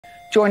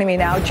Joining me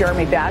now,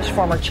 Jeremy Bash,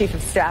 former chief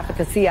of staff at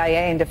the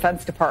CIA and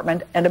Defense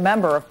Department and a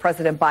member of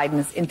President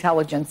Biden's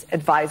Intelligence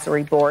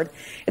Advisory Board.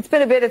 It's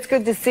been a bit. It's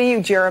good to see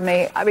you,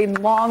 Jeremy. I mean,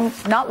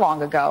 not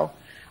long ago,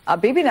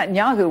 Bibi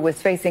Netanyahu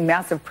was facing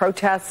massive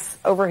protests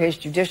over his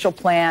judicial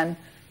plan,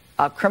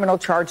 criminal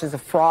charges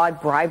of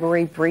fraud,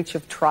 bribery, breach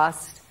of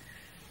trust.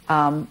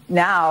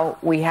 Now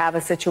we have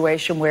a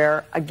situation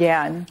where,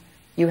 again,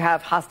 you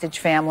have hostage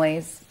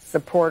families,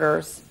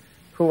 supporters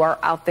who are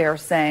out there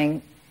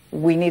saying,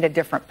 we need a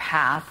different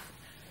path.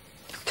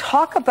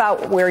 Talk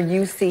about where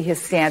you see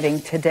his standing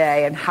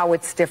today and how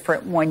it's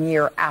different 1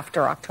 year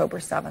after October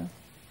 7th.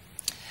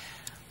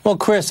 Well,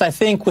 Chris, I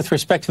think with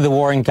respect to the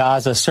war in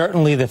Gaza,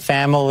 certainly the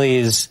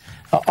families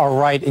are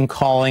right in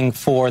calling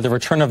for the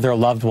return of their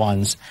loved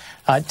ones.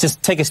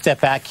 Just take a step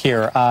back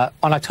here. On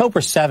October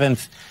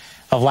 7th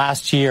of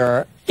last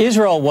year,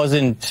 Israel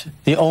wasn't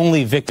the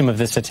only victim of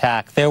this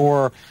attack. There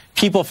were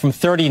people from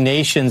 30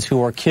 nations who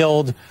were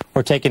killed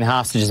or taken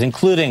hostages,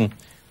 including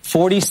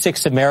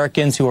 46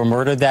 Americans who were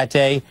murdered that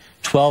day,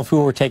 12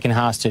 who were taken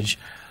hostage.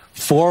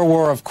 4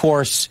 were, of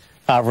course,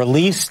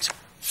 released.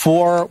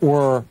 4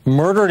 were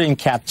murdered in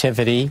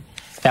captivity.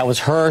 That was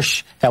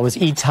Hirsch, that was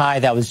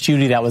Itai, that was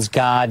Judy, that was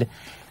God.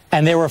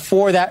 And there were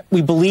 4 that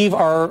we believe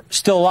are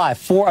still alive,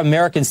 4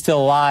 Americans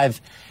still alive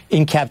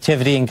in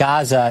captivity in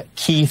Gaza,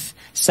 Keith,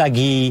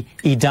 Sagi,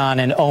 Idan,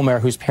 and Omer,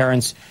 whose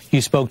parents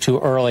you spoke to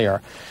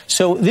earlier.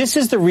 So this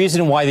is the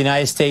reason why the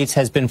United States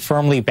has been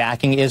firmly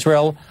backing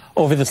Israel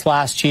over this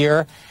last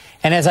year.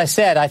 And as I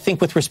said, I think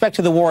with respect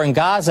to the war in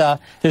Gaza,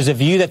 there's a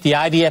view that the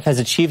IDF has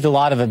achieved a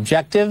lot of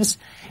objectives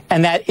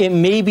and that it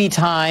may be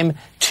time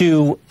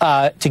to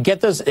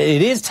get those,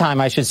 it is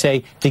time, I should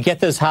say, to get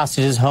those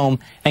hostages home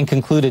and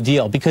conclude a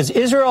deal. Because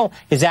Israel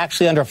is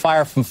actually under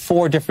fire from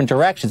 4 different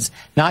directions,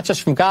 not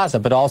just from Gaza,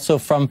 but also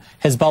from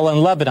Hezbollah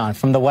in Lebanon,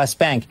 from the West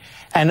Bank,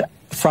 and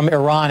from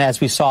Iran, as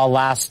we saw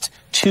last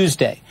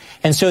Tuesday.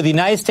 And so the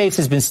United States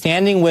has been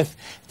standing with,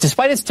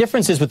 despite its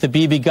differences with the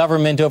Bibi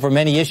government over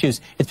many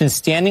issues, it's been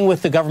standing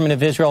with the government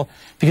of Israel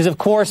because, of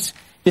course,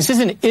 this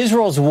isn't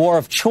Israel's war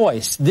of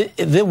choice.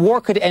 The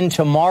war could end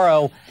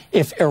tomorrow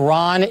if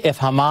Iran, if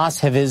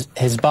Hamas, if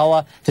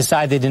Hezbollah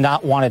decide they do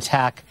not want to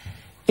attack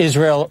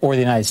Israel or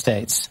the United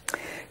States.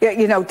 Yeah,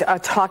 you know,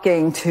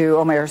 talking to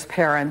Omer's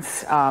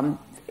parents,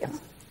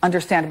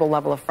 understandable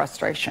level of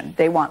frustration.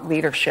 They want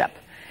leadership.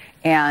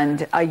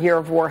 And a year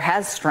of war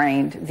has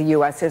strained the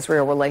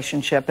U.S.-Israel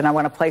relationship. And I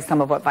want to play some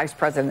of what Vice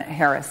President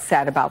Harris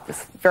said about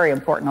this very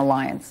important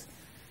alliance.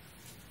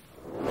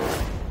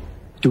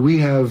 Do we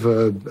have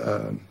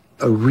a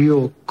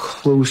real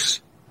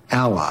close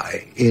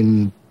ally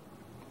in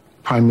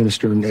Prime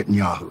Minister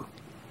Netanyahu?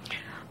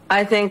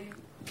 I think,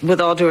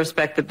 with all due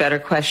respect, the better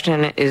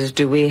question is,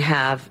 do we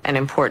have an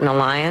important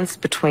alliance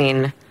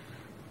between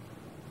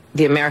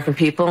the American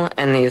people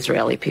and the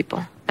Israeli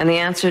people? And the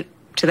answer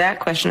to that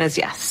question is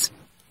yes.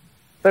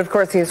 But, of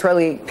course, the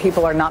Israeli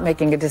people are not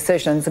making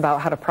decisions about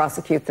how to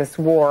prosecute this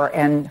war.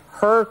 And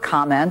her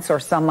comments,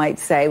 or some might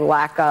say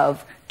lack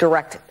of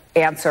direct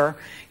answer,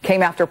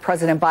 came after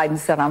President Biden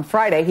said on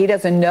Friday he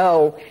doesn't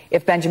know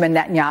if Benjamin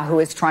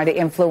Netanyahu is trying to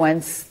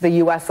influence the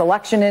U.S.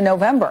 election in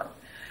November,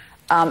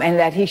 and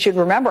that he should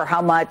remember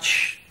how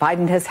much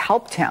Biden has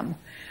helped him.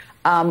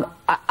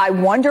 I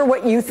wonder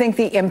what you think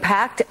the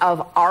impact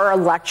of our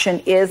election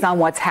is on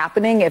what's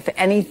happening, if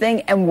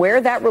anything, and where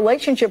that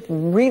relationship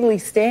really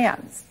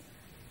stands.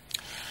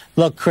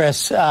 Look,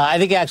 Chris, I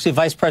think actually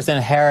Vice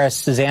President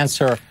Harris's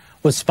answer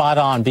was spot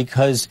on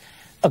because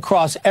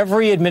across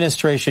every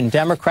administration,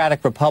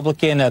 Democratic,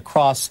 Republican,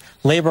 across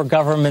labor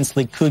governments,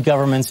 Likud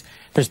governments,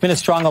 there's been a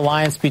strong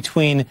alliance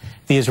between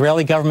the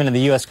Israeli government and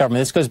the U.S. government.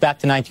 This goes back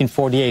to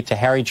 1948, to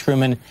Harry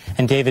Truman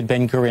and David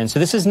Ben-Gurion. So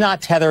this is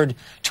not tethered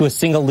to a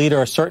single leader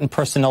or a certain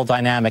personnel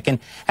dynamic. And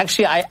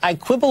actually, I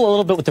quibble a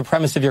little bit with the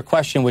premise of your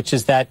question, which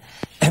is that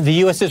the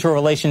U.S.-Israel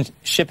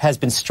relationship has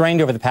been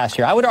strained over the past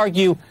year. I would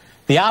argue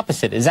the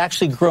opposite. It's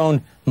actually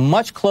grown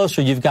much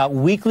closer. You've got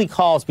weekly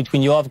calls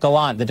between Yoav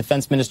Gallant, the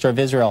defense minister of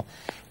Israel,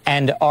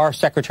 and our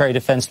Secretary of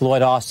Defense,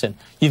 Lloyd Austin.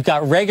 You've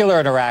got regular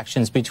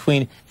interactions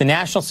between the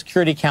National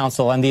Security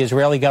Council and the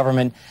Israeli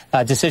government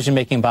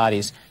decision-making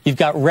bodies. You've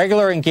got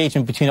regular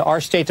engagement between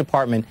our State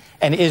Department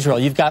and Israel.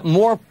 You've got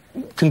more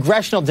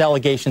congressional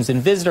delegations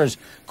and visitors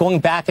going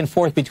back and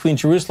forth between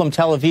Jerusalem,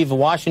 Tel Aviv,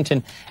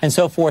 Washington, and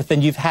so forth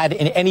than you've had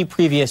in any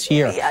previous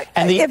year.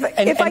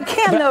 If I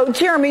can, though,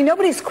 Jeremy,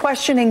 nobody's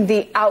questioning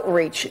the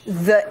outreach,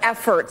 the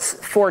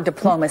efforts for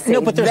diplomacy. No,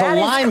 but there's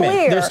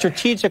alignment. There's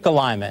strategic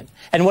alignment.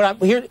 And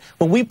when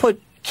we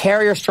put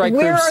carrier strike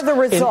where groups are the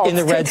results? in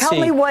the Red Sea. Tell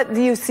me what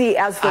you see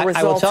as the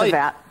results of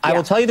that. I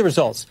will tell you the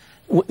results.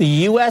 The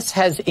U.S.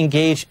 has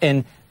engaged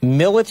in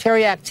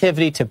military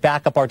activity to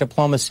back up our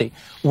diplomacy.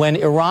 When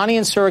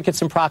Iranian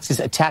surrogates and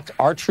proxies attacked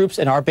our troops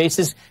and our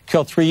bases,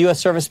 killed 3 U.S.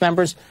 service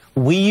members,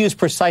 we use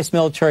precise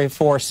military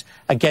force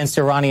against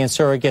Iranian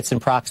surrogates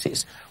and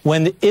proxies.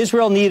 When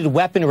Israel needed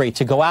weaponry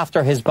to go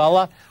after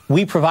Hezbollah,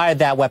 we provided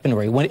that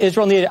weaponry. When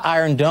Israel needed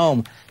Iron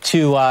Dome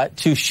to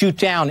shoot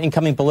down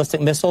incoming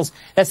ballistic missiles,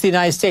 that's the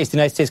United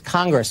States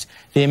Congress,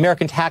 the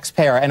American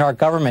taxpayer, and our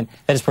government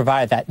that has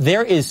provided that.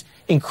 There is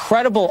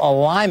incredible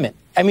alignment.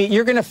 I mean,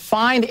 you're going to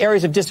find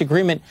areas of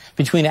disagreement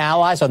between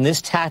allies on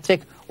this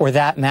tactic or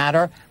that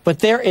matter, but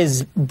there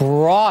is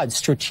broad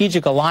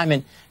strategic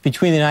alignment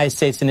between the United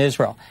States and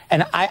Israel.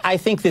 And I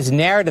think this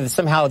narrative that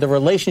somehow the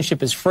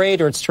relationship is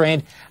frayed or it's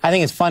strained, I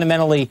think it's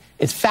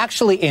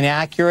factually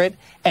inaccurate.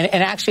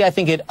 And actually, I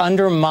think it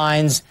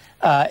undermines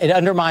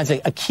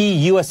a key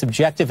U.S.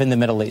 objective in the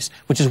Middle East,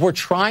 which is we're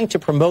trying to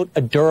promote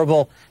a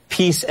durable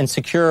peace and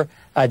secure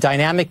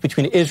dynamic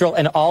between Israel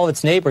and all of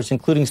its neighbors,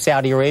 including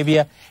Saudi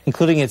Arabia,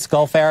 including its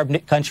Gulf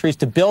Arab countries,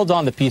 to build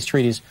on the peace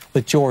treaties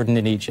with Jordan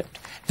and Egypt.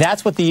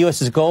 That's what the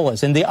U.S.'s goal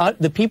is. And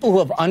the people who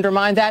have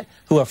undermined that,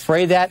 who have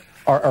frayed that,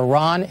 are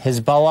Iran,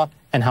 Hezbollah,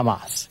 and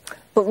Hamas.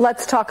 But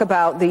let's talk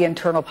about the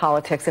internal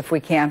politics, if we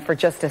can, for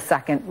just a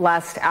second.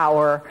 Last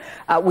hour,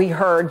 we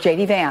heard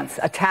J.D. Vance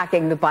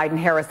attacking the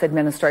Biden-Harris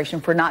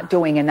administration for not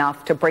doing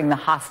enough to bring the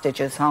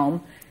hostages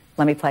home.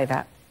 Let me play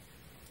that.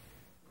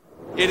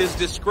 It is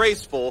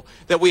disgraceful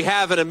that we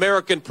have an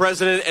American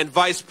president and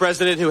vice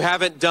president who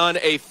haven't done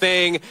a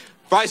thing.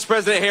 Vice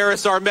President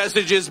Harris, our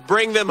message is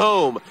bring them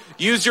home.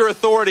 Use your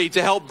authority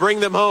to help bring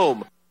them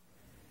home.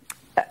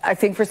 I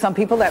think for some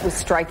people that was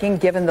striking,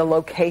 given the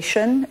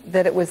location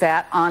that it was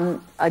at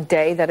on a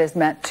day that is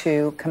meant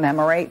to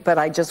commemorate. But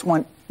I just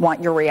want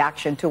your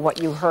reaction to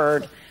what you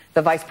heard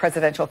the vice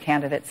presidential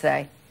candidate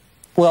say.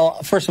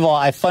 Well, first of all,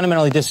 I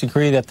fundamentally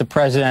disagree that the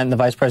president and the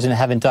vice president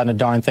haven't done a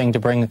darn thing to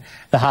bring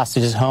the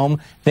hostages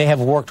home. They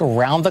have worked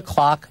around the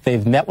clock.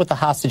 They've met with the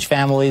hostage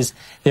families.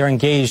 They're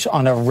engaged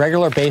on a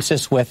regular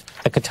basis with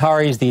the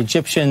Qataris, the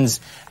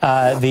Egyptians,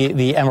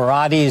 the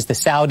Emiratis, the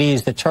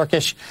Saudis, the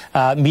Turkish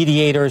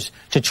mediators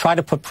to try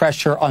to put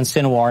pressure on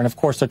Sinwar. And, of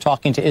course, they're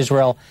talking to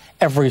Israel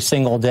every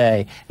single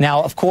day.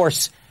 Now, of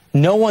course,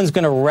 no one's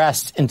going to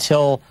rest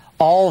until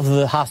all of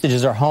the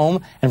hostages are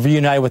home and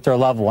reunited with their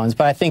loved ones.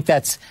 But I think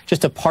that's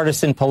just a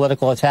partisan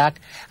political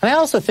attack. And I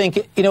also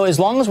think, as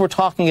long as we're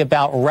talking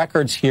about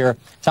records here,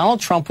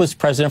 Donald Trump was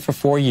president for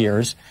 4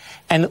 years.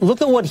 And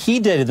look at what he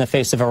did in the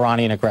face of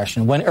Iranian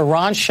aggression. When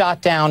Iran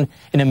shot down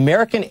an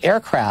American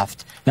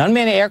aircraft, an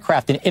unmanned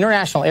aircraft in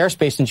international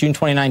airspace in June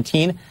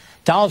 2019,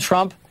 Donald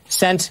Trump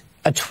sent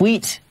a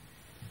tweet,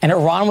 and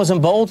Iran was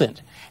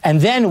emboldened. And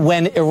then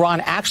when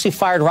Iran actually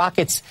fired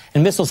rockets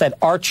and missiles at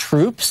our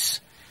troops,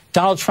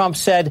 Donald Trump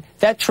said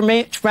that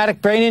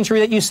traumatic brain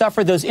injury that you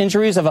suffered, those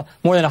injuries of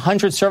more than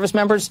 100 service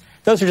members,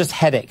 those are just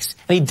headaches.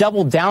 And he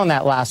doubled down on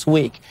that last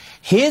week.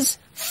 His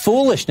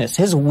foolishness,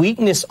 his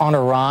weakness on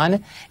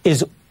Iran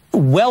is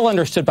well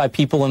understood by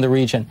people in the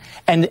region.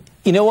 And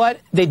you know what?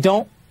 They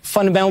don't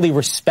fundamentally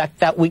respect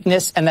that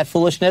weakness and that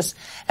foolishness.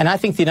 And I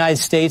think the United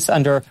States,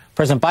 under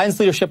President Biden's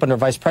leadership, under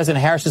Vice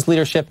President Harris's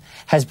leadership,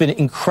 has been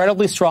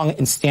incredibly strong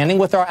in standing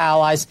with our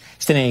allies,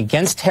 standing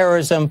against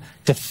terrorism,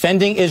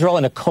 defending Israel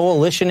in a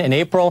coalition in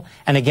April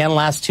and again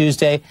last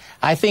Tuesday.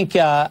 I think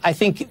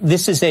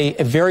this is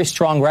a very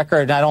strong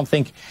record, and I don't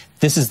think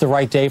this is the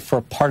right day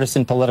for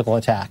partisan political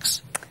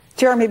attacks.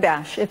 Jeremy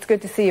Bash, it's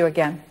good to see you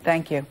again.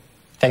 Thank you.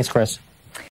 Thanks, Chris.